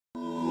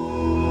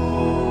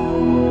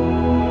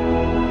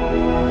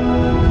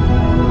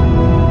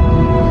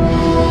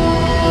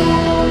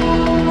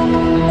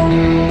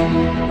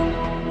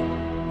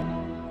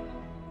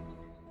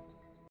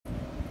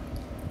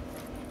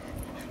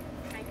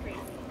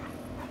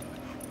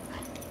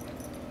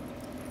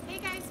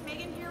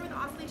Megan here with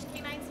Off-Leash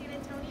Canine San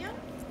Antonio.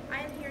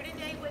 I am here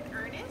today with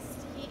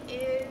Ernest. He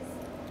is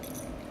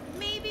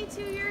maybe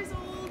 2 years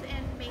old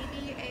and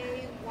maybe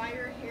a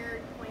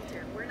wire-haired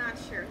pointer. We're not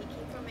sure. He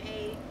came from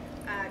a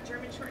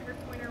German short-haired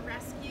pointer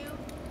rescue,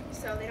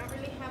 so they don't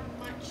really have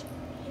much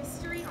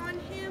history on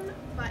him,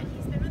 but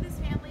he's been with his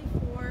family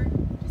for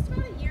just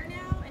about a year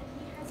now, and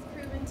he has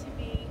proven to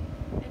be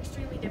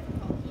extremely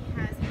difficult. He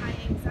has high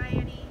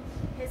anxiety.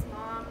 His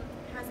mom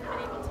hasn't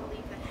been able to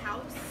leave the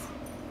house.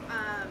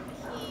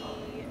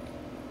 He,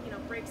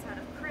 breaks out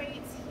of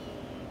crates.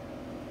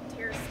 He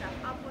tears stuff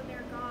up when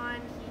they're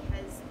gone. He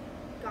has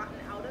gotten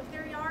out of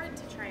their yard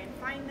to try and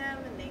find them,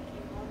 and they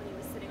came home and he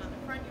was sitting on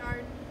the front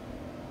yard.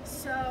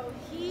 So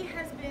he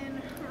has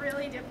been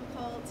really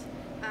difficult.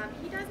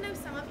 He does know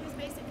some of his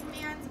basic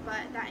commands,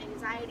 but that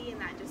anxiety and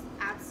that just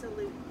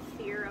absolute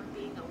fear of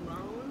being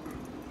alone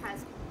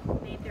has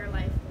made their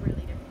life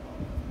really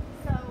difficult.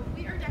 So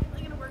we are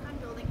definitely going to work on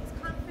building his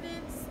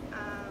confidence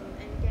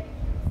and getting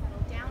him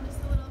settled down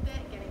just a little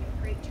bit, getting him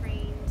crate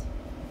trained,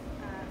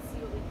 see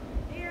what we can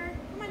do there.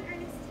 Come on,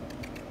 Ernest.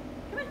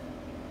 Come on.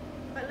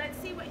 But let's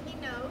see what he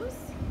knows.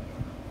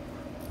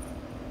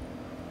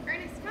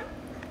 Ernest, come.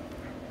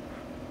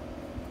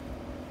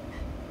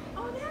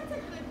 Oh, that's a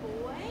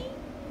good boy.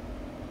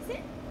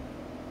 Sit.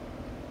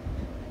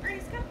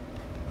 Ernest, come.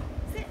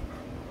 Sit.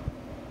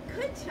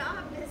 Good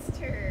job,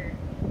 mister.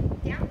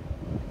 Down.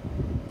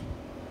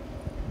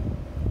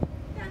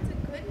 That's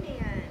a good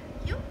man.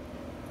 You.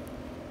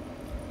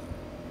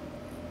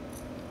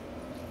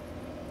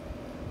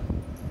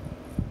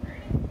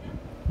 Ernest, you.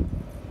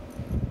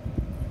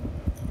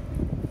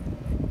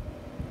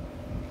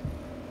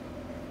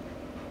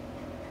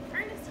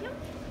 Ernest, you.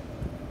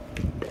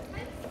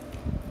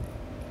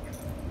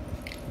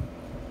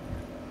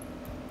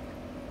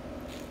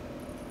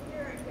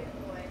 You're a good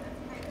boy.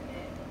 That's kind of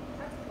it.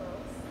 That's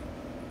close.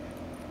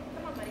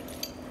 Come on, buddy.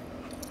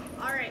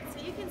 All right,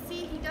 so you can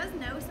see he does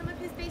know some of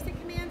his basic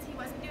commands. He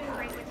wasn't doing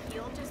great with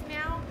heel just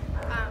now,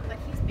 but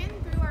he's been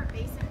through our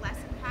basic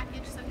lesson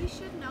package, so he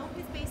should know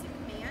his basic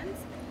commands.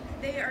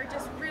 They are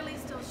just really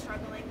still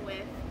struggling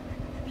with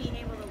being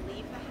able to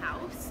leave the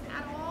house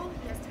at all.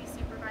 He has to be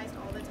supervised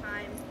all the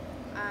time.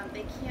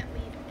 They can't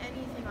leave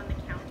anything on the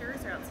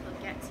counters or else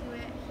he'll get to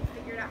it. He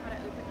figured out how to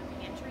open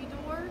the pantry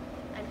door,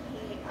 and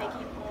they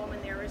came home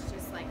and there was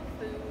just like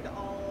food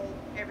all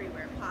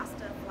everywhere.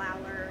 Pasta,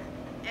 flour,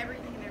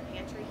 everything in their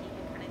pantry. He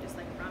can kind of just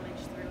like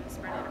rummage through and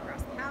spread it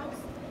across the house.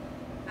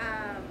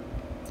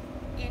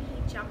 And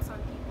he jumps on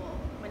people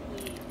when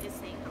he is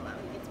saying hello.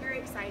 He gets very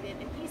excited,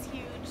 and he's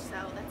huge, so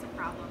that's a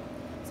problem.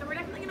 So we're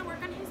definitely going to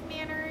work on his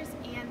manners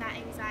and that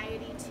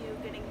anxiety to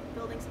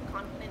building some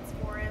confidence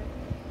for him,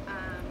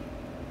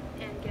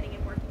 and getting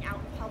him working out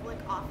in public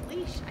off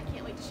leash. I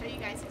can't wait to show you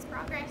guys his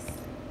progress.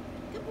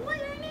 Good boy,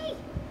 Ernie.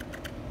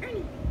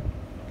 Ernie.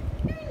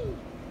 Ernie.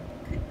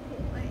 Good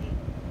boy.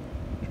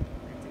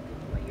 That's a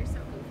good boy. You're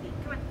so goofy.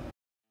 Come on.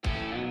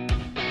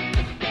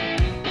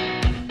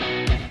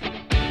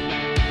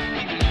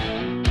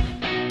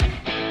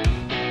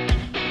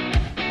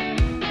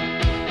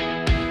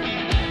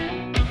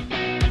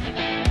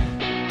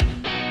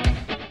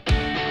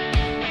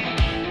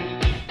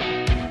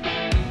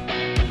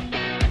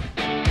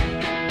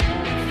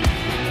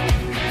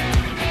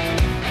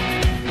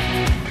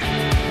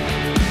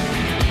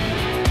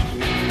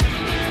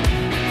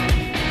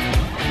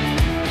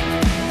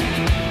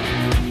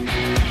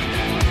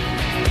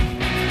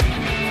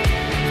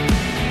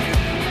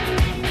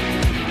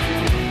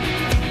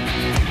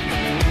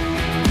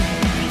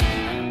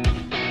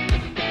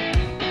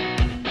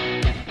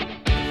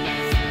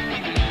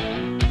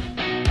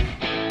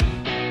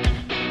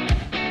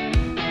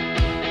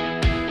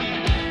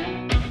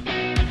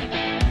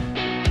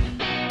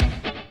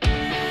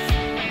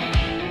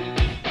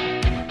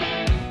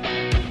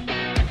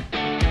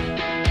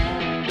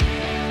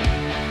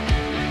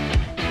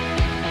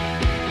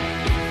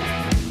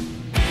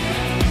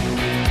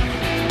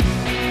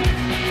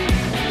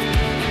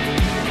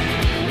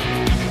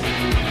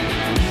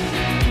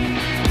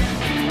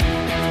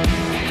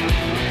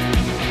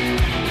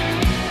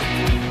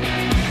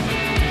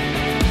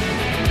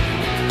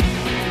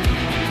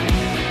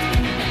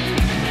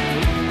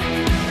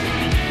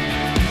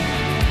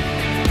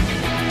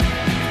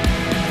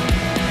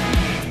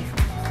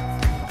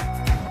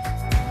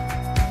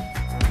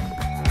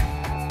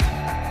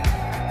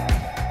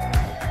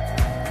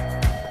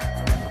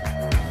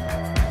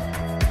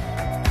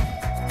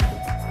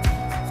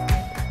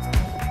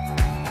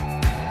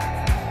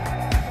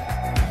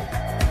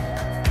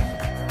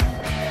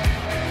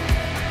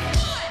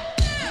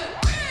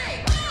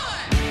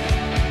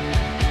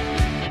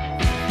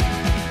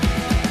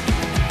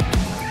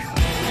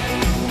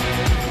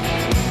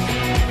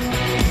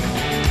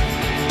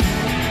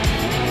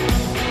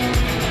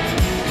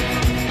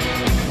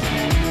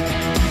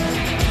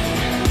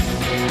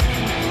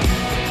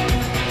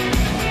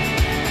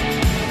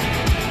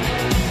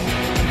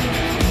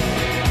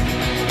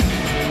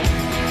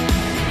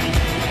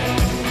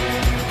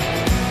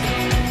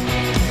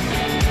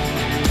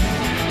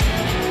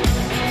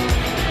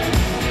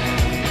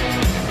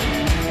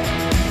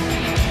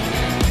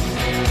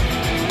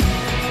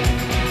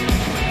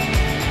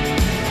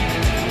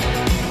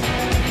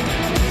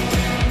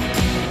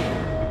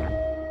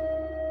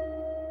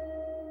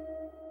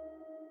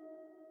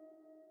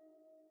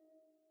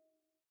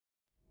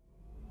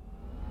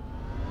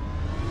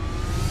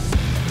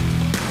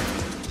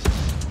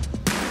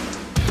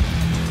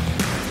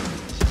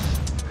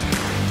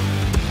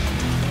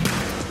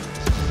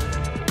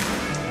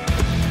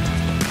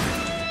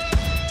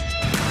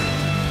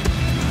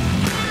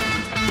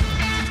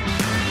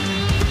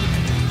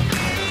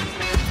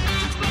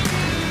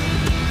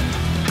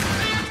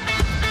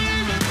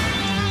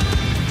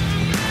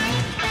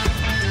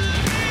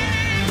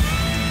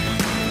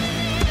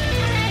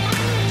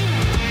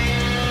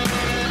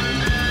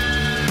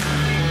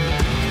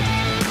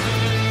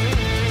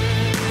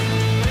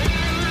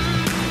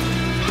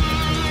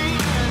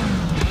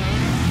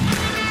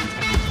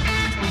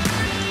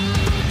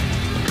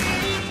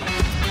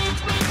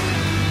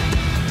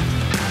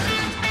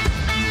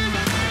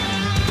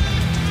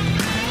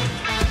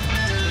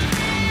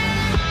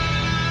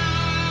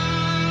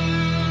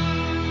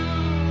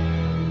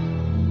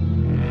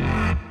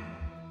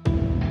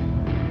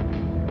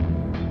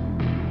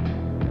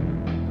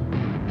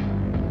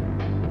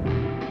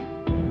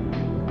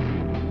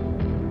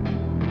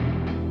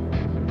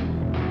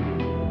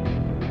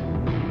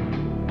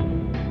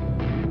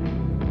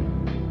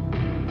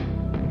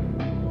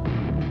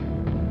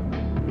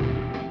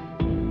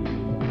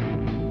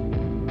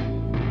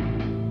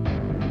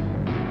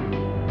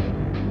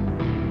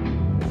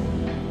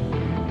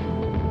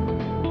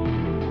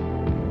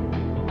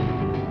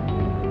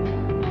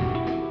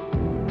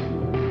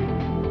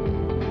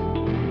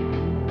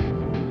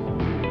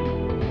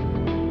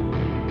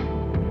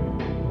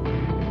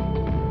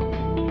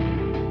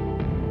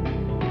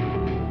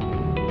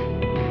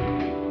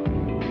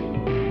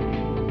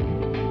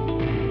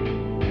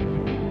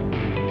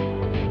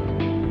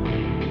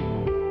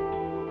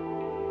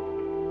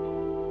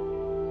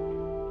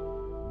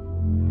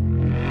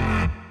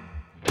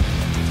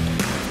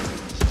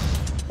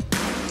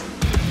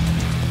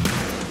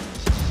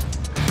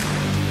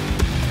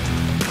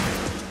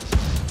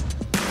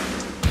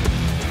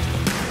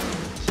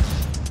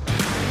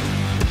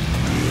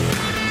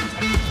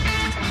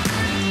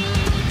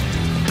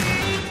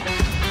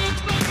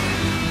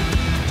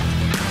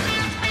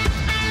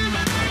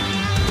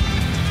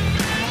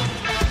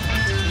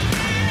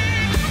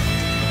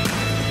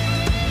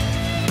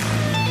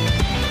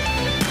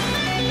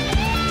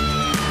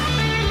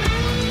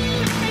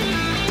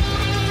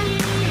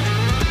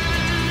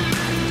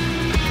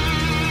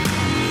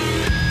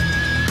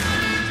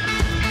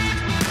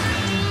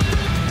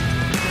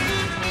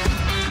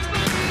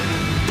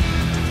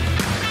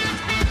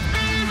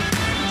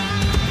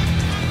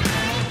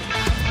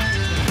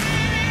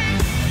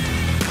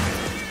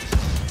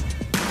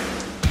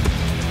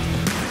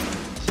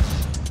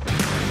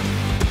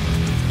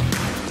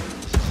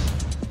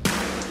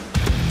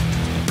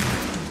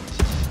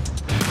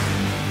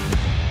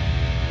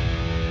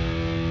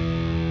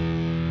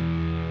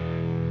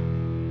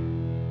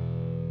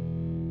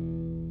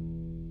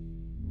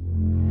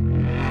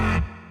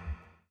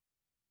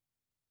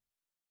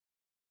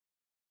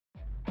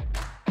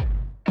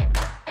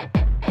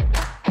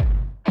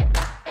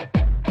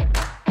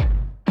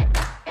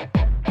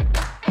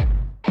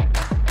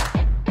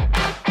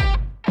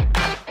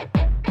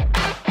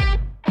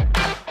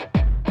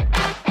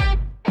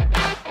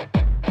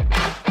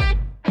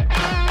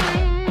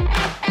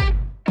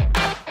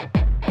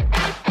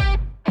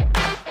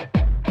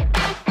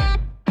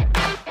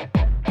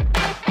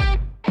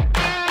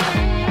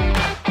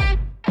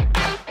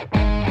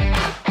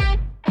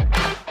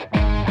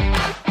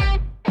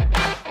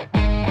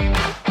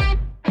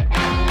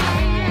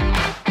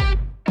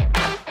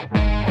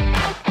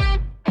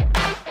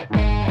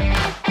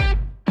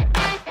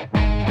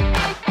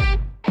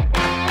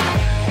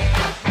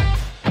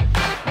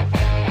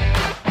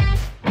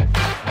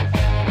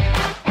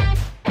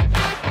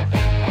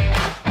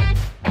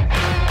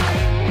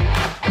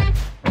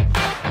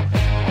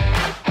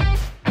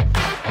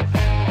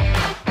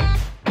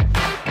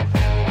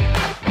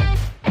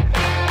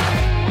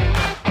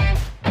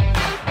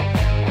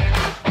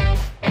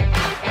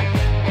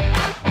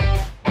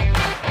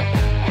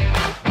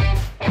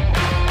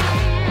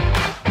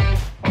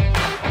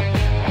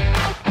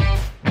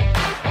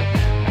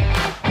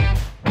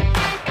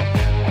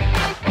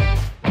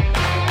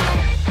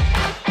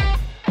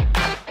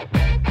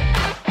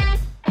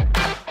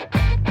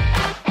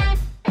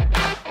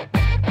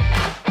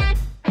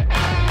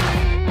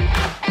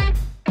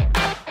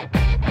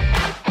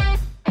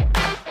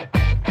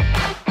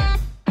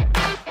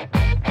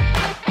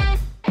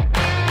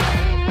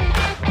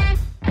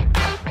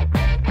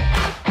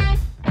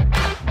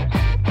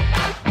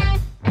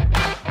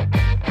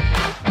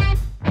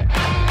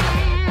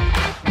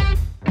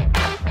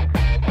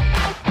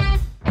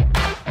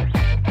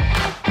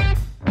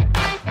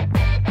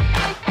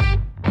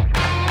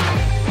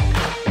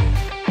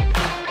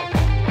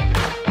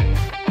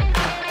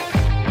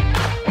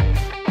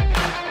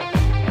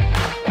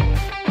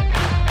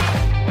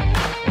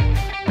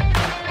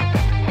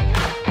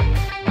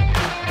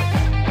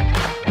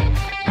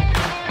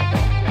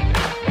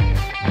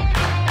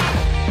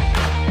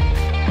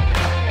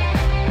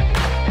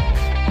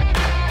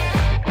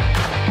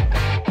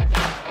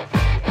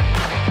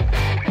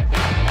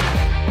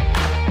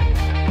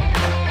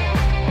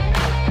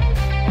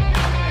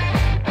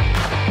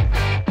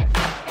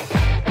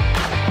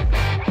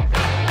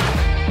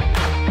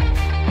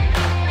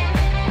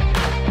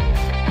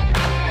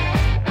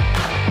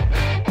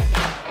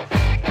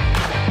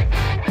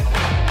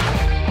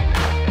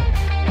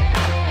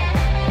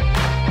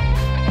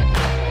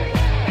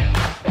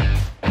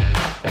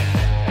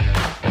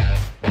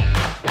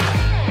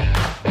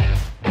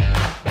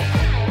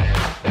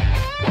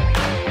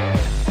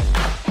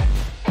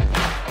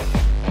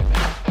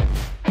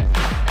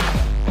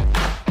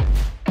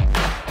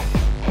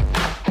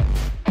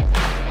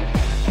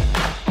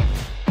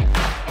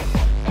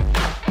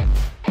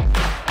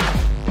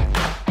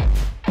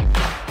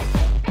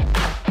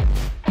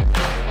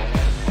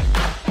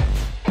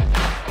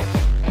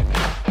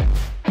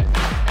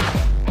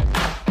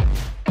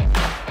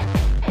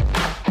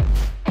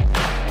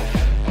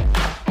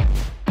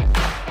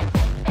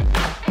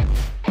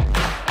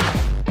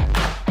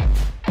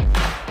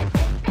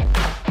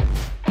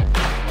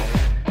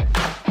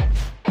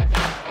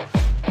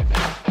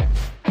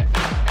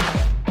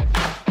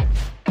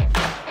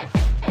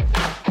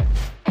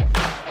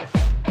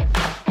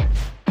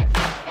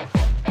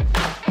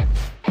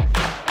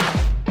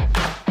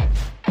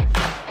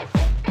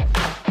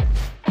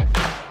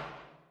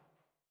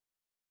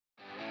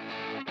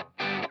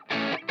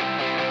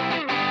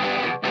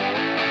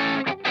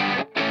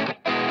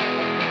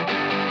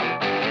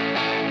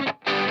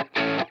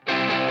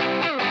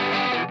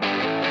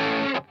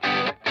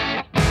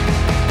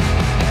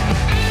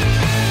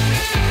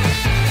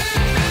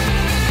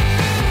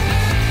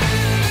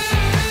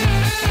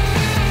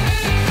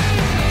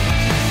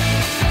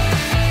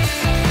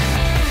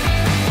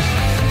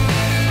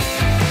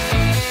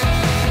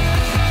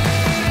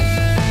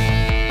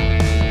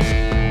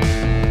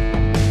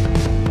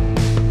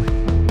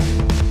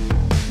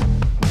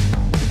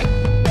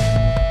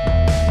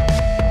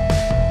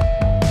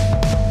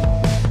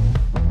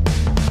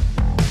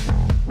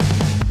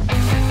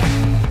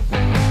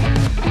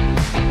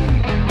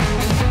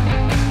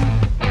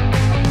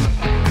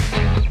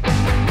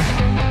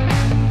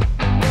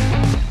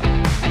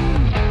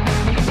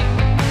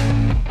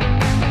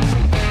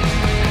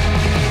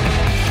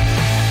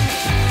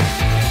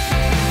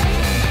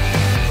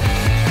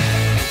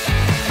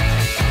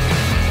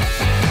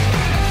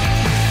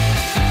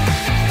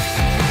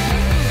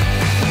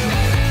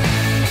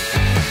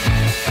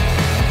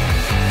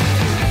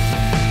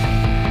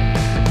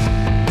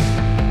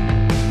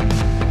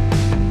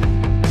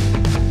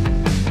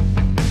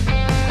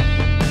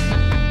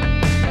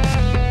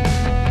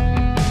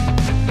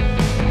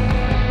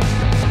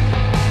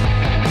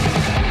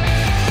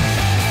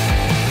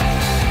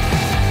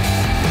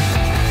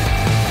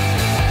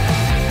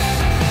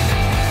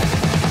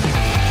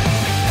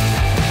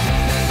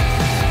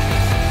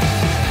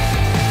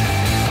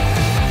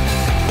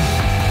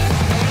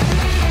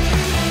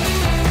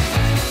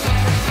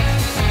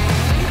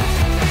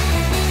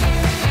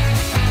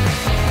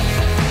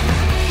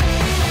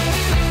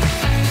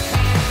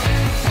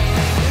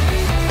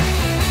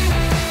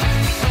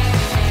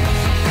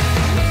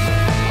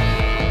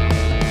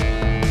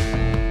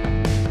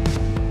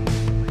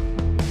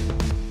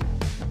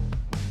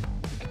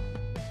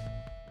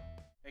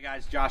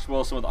 Guys, Josh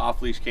Wilson with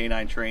Off-Leash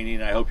Canine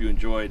Training. I hope you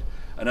enjoyed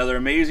another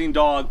amazing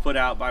dog put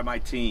out by my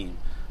team.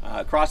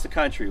 Across the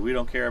country, we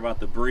don't care about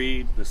the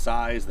breed, the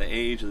size, the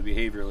age, or the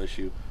behavioral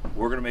issue.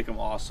 We're going to make them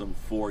awesome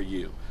for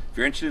you. If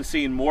you're interested in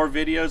seeing more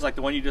videos like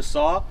the one you just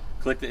saw,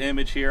 click the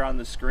image here on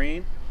the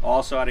screen.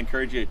 Also, I'd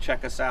encourage you to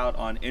check us out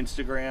on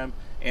Instagram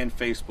and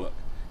Facebook.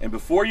 And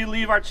before you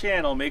leave our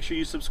channel, make sure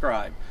you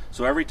subscribe.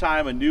 So every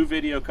time a new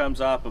video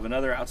comes up of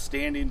another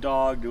outstanding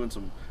dog doing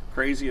some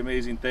crazy,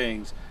 amazing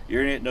things,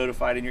 you're going to get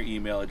notified in your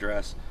email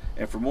address.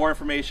 And for more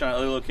information on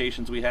other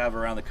locations we have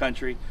around the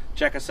country,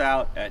 check us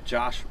out at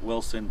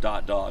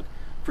joshwilson.dog.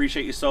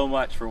 Appreciate you so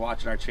much for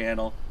watching our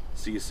channel.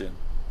 See you soon.